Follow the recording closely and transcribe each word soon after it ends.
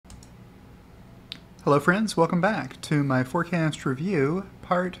Hello friends, welcome back to my forecast review,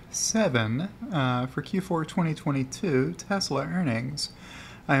 part 7 for Q4 2022 Tesla earnings.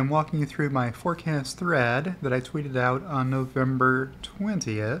 I am walking you through my forecast thread that I tweeted out on November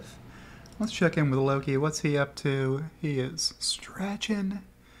 20th. Let's check in with Loki. What's he up to? He is stretching.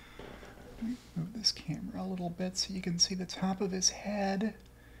 Let me move this camera a little bit so you can see the top of his head.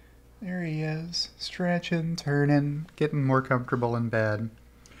 There he is, stretching, turning, getting more comfortable in bed.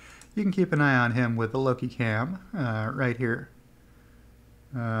 You can keep an eye on him with the Loki cam right here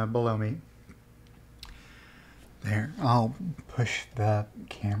below me. There, I'll push the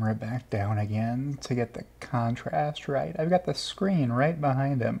camera back down again to get the contrast right. I've got the screen right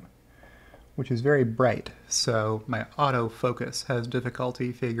behind him, which is very bright, so my autofocus has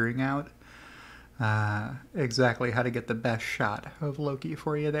difficulty figuring out exactly how to get the best shot of Loki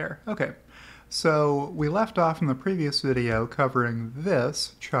for you there. Okay. So we left off in the previous video covering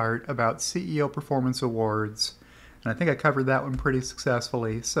this chart about CEO Performance Awards, and I think I covered that one pretty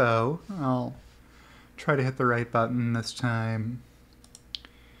successfully, so I'll try to hit the right button this time.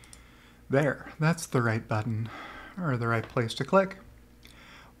 There, that's the right button, or the right place to click.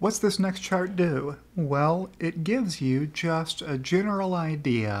 What's this next chart do? Well, it gives you just a general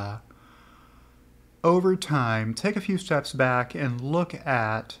idea over time. Take a few steps back and look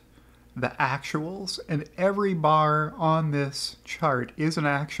at the actuals, and every bar on this chart is an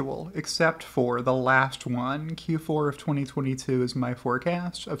actual except for the last one. Q4 of 2022 is my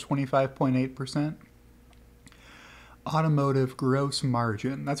forecast of 25.8%. Automotive gross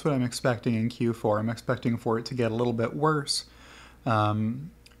margin, that's what I'm expecting in Q4. I'm expecting for it to get a little bit worse. Average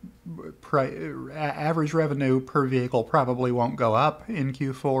revenue per vehicle probably won't go up in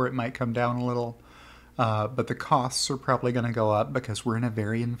Q4. It might come down a little. But the costs are probably going to go up because we're in a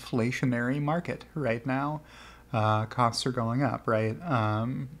very inflationary market right now. Costs are going up, right?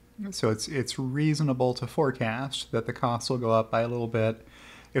 So it's reasonable to forecast that the costs will go up by a little bit.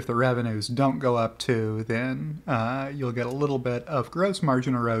 If the revenues don't go up too, then you'll get a little bit of gross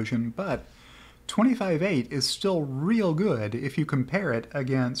margin erosion, but 25.8 is still real good if you compare it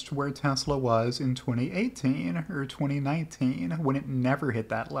against where Tesla was in 2018 or 2019 when it never hit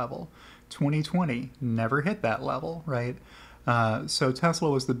that level. 2020 never hit that level, right? So Tesla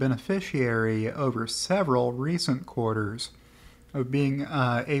was the beneficiary over several recent quarters of being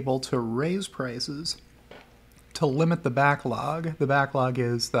able to raise prices to limit the backlog. The backlog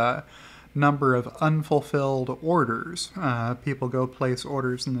is the number of unfulfilled orders. People go place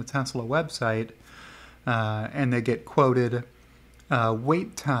orders in the Tesla website and they get quoted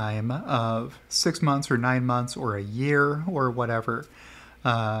wait time of 6 months or 9 months or a year or whatever.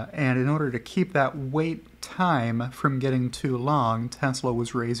 And in order to keep that wait time from getting too long, Tesla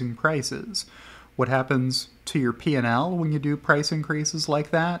was raising prices. What happens to your P&L when you do price increases like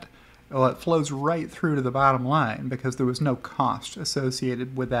that? Well, it flows right through to the bottom line because there was no cost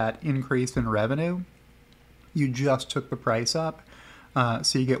associated with that increase in revenue. You just took the price up,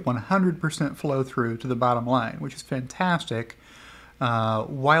 so you get 100% flow through to the bottom line, which is fantastic.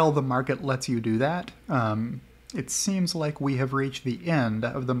 While the market lets you do that, it seems like we have reached the end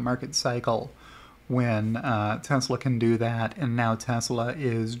of the market cycle when Tesla can do that, and now Tesla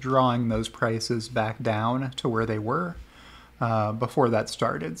is drawing those prices back down to where they were before that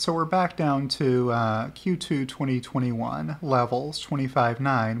started. So we're back down to Q2 2021 levels,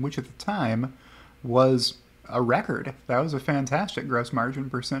 25.9, which at the time was a record. That was a fantastic gross margin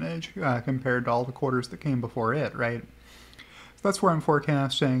percentage compared to all the quarters that came before it, right? That's where I'm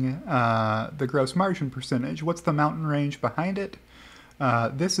forecasting the gross margin percentage. What's the mountain range behind it?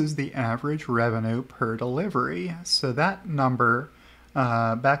 This is the average revenue per delivery. So that number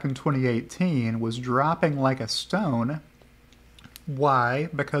back in 2018 was dropping like a stone. Why?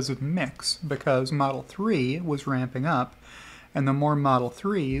 Because of mix. Because Model 3 was ramping up, and the more Model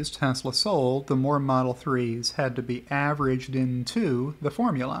 3s Tesla sold, the more Model 3s had to be averaged into the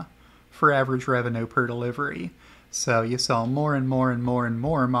formula for average revenue per delivery. So you sell more and more and more and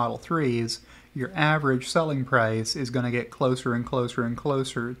more Model 3s, your average selling price is going to get closer and closer and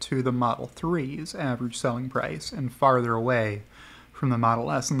closer to the Model 3's average selling price and farther away from the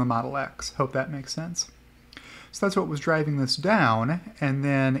Model S and the Model X. Hope that makes sense. So that's what was driving this down, and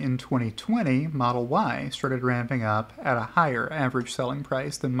then in 2020, Model Y started ramping up at a higher average selling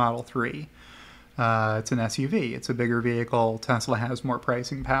price than Model 3. It's an SUV. It's a bigger vehicle. Tesla has more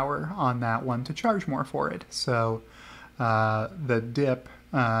pricing power on that one to charge more for it. So the dip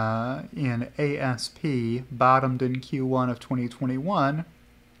in ASP bottomed in Q1 of 2021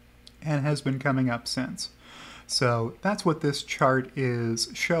 and has been coming up since. So that's what this chart is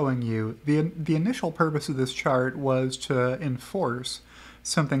showing you. The initial purpose of this chart was to enforce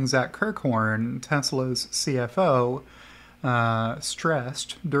something Zach Kirkhorn, Tesla's CFO,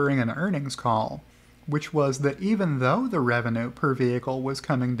 stressed during an earnings call, which was that even though the revenue per vehicle was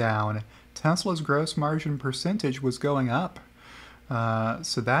coming down, Tesla's gross margin percentage was going up.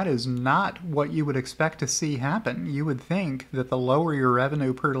 So that is not what you would expect to see happen. You would think that the lower your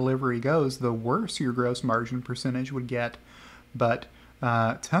revenue per delivery goes, the worse your gross margin percentage would get. But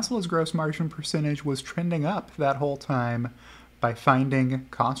Tesla's gross margin percentage was trending up that whole time by finding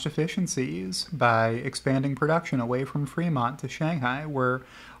cost efficiencies, by expanding production away from Fremont to Shanghai, where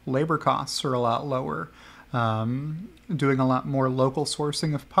labor costs are a lot lower, doing a lot more local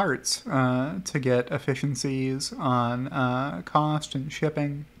sourcing of parts to get efficiencies on cost and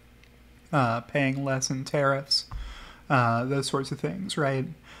shipping, paying less in tariffs, those sorts of things, right?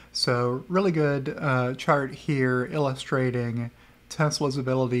 So really good chart here illustrating Tesla's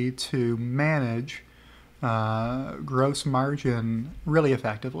ability to manage gross margin really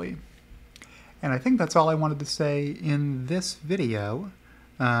effectively. And I think that's all I wanted to say in this video.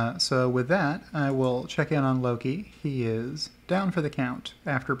 So with that, I will check in on Loki. He is down for the count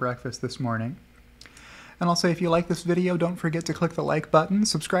after breakfast this morning. And I'll say if you like this video, don't forget to click the like button,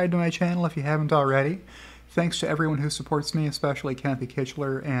 subscribe to my channel if you haven't already. Thanks to everyone who supports me, especially Kathy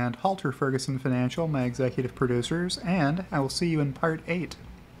Kitchler and Halter Ferguson Financial, my executive producers, and I will see you in part 8.